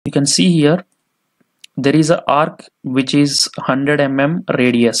you can see here there is a arc which is 100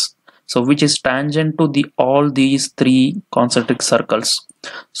 radius, so which is tangent to the all these three concentric circles.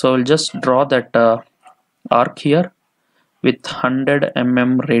 So I'll just draw that arc here with 100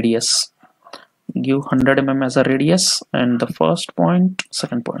 radius. Give 100 as a radius, and the first point,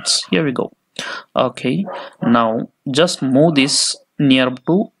 second points, here we go. Okay, now just move this near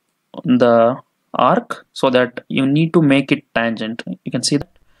to the arc so that you need to make it tangent. You can see that.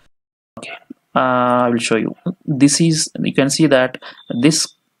 Okay, I will show you. This is, you can see that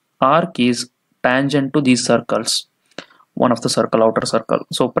this arc is tangent to these circles, one of the circle, outer circle.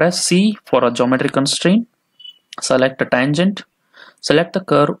 So press C for a geometry constraint, select a tangent, select the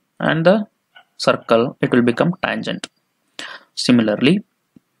curve and the circle, it will become tangent. Similarly,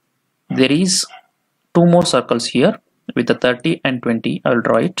 there is two more circles here with a 30 and 20. I will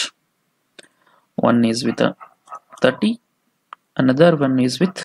draw it. One is with a 30, another one is with